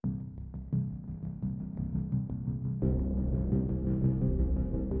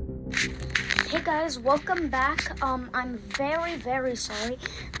Hey guys, welcome back. I'm very sorry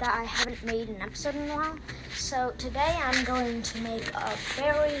that I haven't made an episode in a while. So today I'm going to make a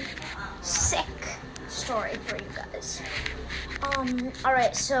very sick story for you guys.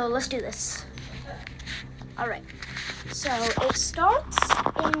 Alright, so let's do this. Alright, so it starts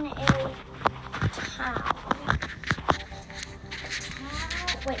in a town.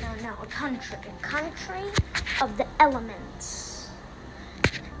 A country of the elements.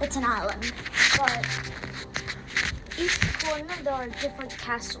 It's an island, but each corner there are different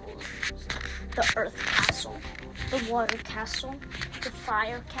castles. The earth castle, the water castle, the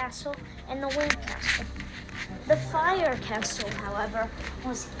fire castle, and the wind castle. The fire castle, however,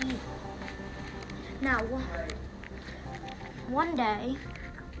 was evil. Now, one day,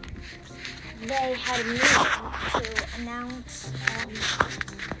 they had a meeting to announce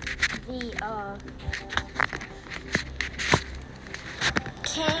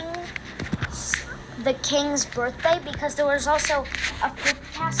the king's birthday, because there was also a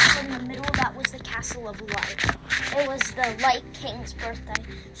fifth castle in the middle that was the Castle of Light. It was the Light King's birthday,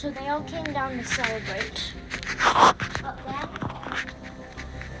 so they all came down to celebrate. But then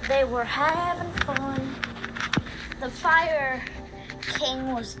they were having fun. The Fire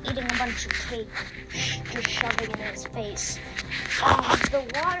King was eating a bunch of cake, just shoving it in his face. The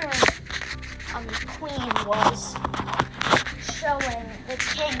Water Queen was showing the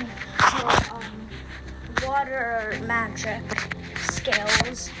king her water magic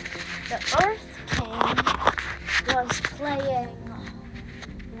skills. The Earth King was playing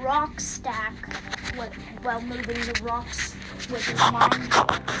rock stack while moving the rocks with his mind,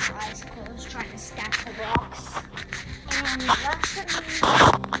 his eyes closed, trying to stack the rocks. And lastly,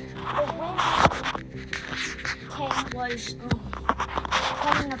 the Wind King was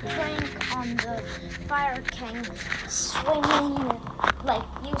playing a prank on the Fire King, swinging, like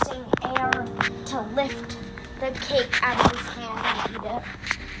using air to lift the cake out of his hand and eat it.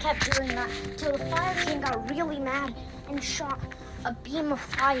 Kept doing that till the Fire King got really mad and shot a beam of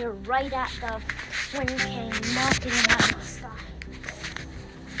fire right at the Wind King, knocking him out of the sky.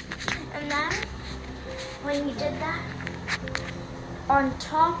 And then, when he did that, on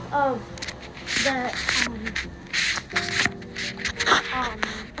top of the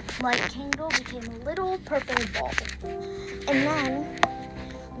Light Kingdom became a little purple ball. And then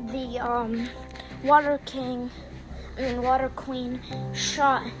the Water Queen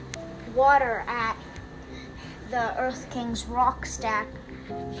shot water at the Earth King's rock stack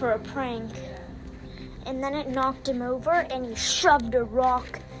for a prank. And then it knocked him over and he shoved a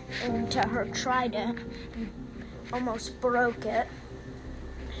rock into her trident and almost broke it.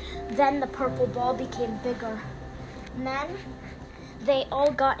 Then the purple ball became bigger. And then they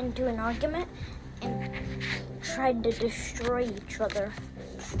all got into an argument and tried to destroy each other.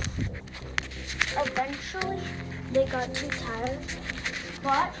 Eventually, they got too tired,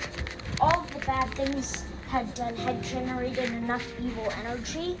 but all the bad things had generated enough evil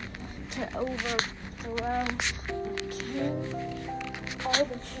energy to overthrow all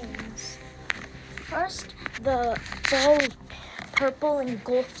the kings. First, the ball of purple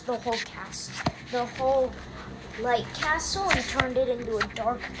engulfed the whole castle, the whole light castle, and turned it into a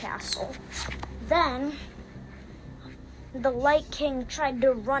dark castle. Then the Light King tried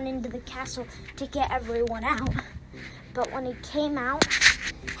to run into the castle to get everyone out, but when he came out,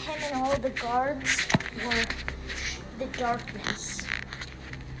 him and all the guards were the darkness.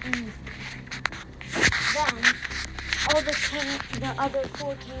 Then all the other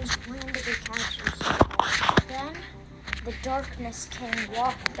four kings ran to the castles. Then the Darkness King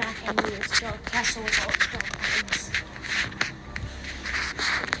walked back into his dark castle with all its dark guards.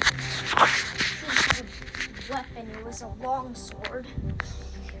 He had a weapon. It was a long sword,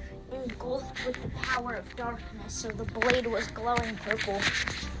 engulfed with the power of darkness, so the blade was glowing purple.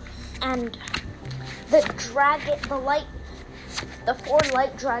 And the four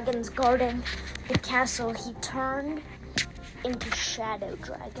light dragons guarding the castle, he turned into shadow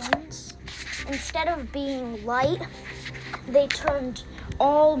dragons. Instead of being light, they turned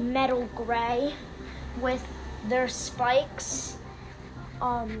all metal gray with their spikes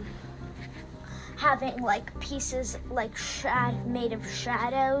having like pieces like made of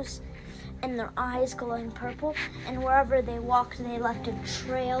shadows, and their eyes glowing purple, and wherever they walked they left a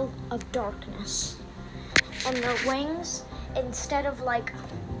trail of darkness. And their wings, instead of like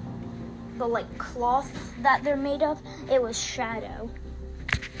the cloth that they're made of, it was shadow.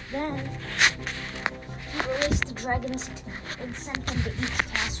 Then he released the dragons and sent them to each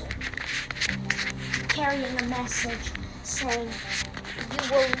castle, carrying a message saying,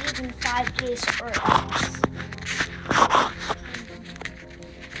 "You will leave in 5 days or else."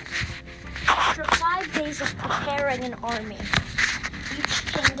 days of preparing an army. Each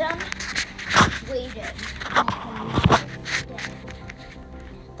kingdom waited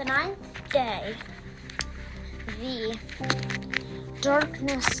the ninth day. The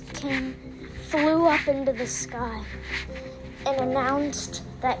Darkness King flew up into the sky and announced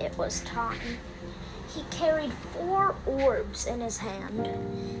that it was time. He carried 4 orbs in his hand,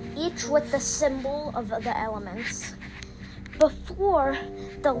 each with the symbol of the elements. Before,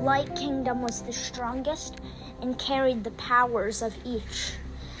 the Light Kingdom was the strongest and carried the powers of each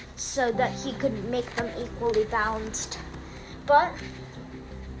so that he could make them equally balanced. But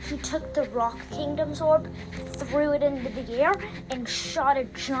he took the Rock Kingdom's orb, threw it into the air, and shot a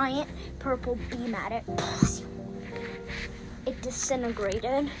giant purple beam at it. It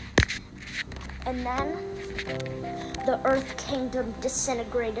disintegrated. And then the Earth Kingdom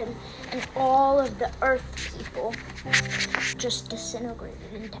disintegrated, and all of the Earth people just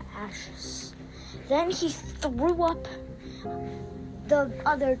disintegrated into ashes. Then he threw up the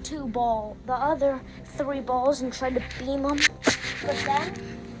other 3 balls and tried to beam them. But then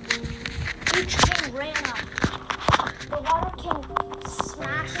each king ran up. The Water King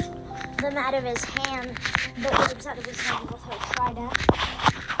smashed them out of his hand, the orbs out of his hand with her trident.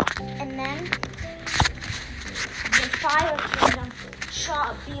 And then the Fire Kingdom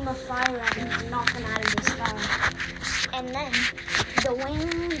shot a beam of fire at him and knocked him out of the sky. And then the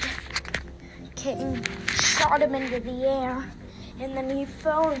Wind King shot him into the air, and then he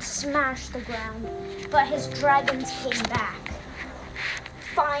fell and smashed the ground. But his dragons came back,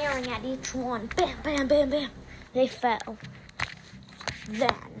 firing at each one. Bam, bam, bam, bam. They fell.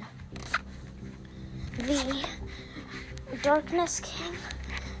 Then the Darkness King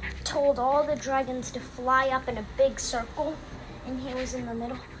told all the dragons to fly up in a big circle, and he was in the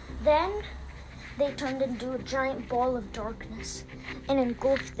middle. Then they turned into a giant ball of darkness and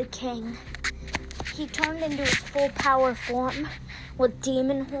engulfed the king. He turned into his full power form with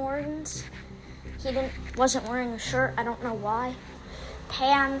demon horns. He wasn't wearing a shirt, I don't know why.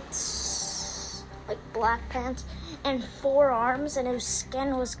 Pants, like black pants, and 4 arms, and his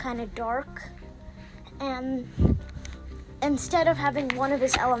skin was kind of dark. And instead of having one of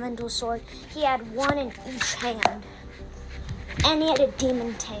his elemental swords, he had one in each hand. And he had a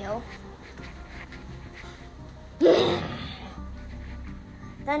demon tail.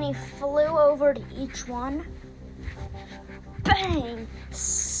 Then he flew over to each one. Bang!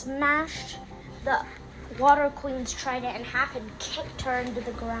 Smashed the Water Queen's trident in half and kicked her into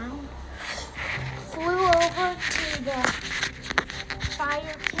the ground. Flew over to the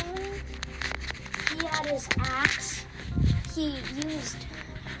Fire King. He had his axe. He used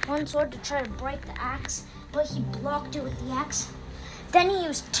one sword to try to break the axe, but he blocked it with the axe. Then he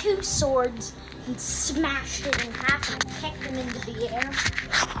used 2 swords and smashed it in half and kicked him into the air.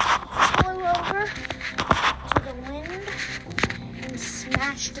 Flew over to the Wind and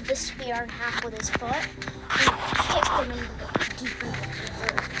smashed the spear in half with his foot and kicked him into the deep into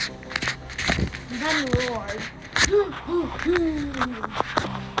the earth. Then roared.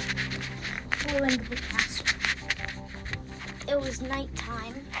 Flew into the castle. It was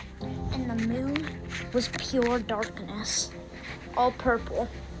nighttime, and the moon was pure darkness, all purple.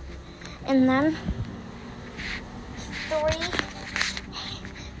 And then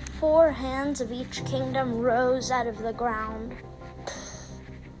 4 hands of each kingdom rose out of the ground.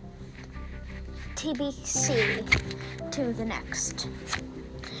 TBC to the next.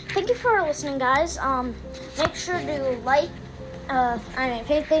 Thank you for listening, guys. Make sure to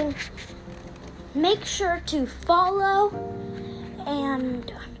make sure to follow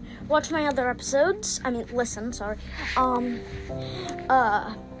and watch my other episodes. Listen, sorry.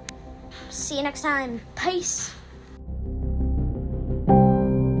 See you next time. Peace.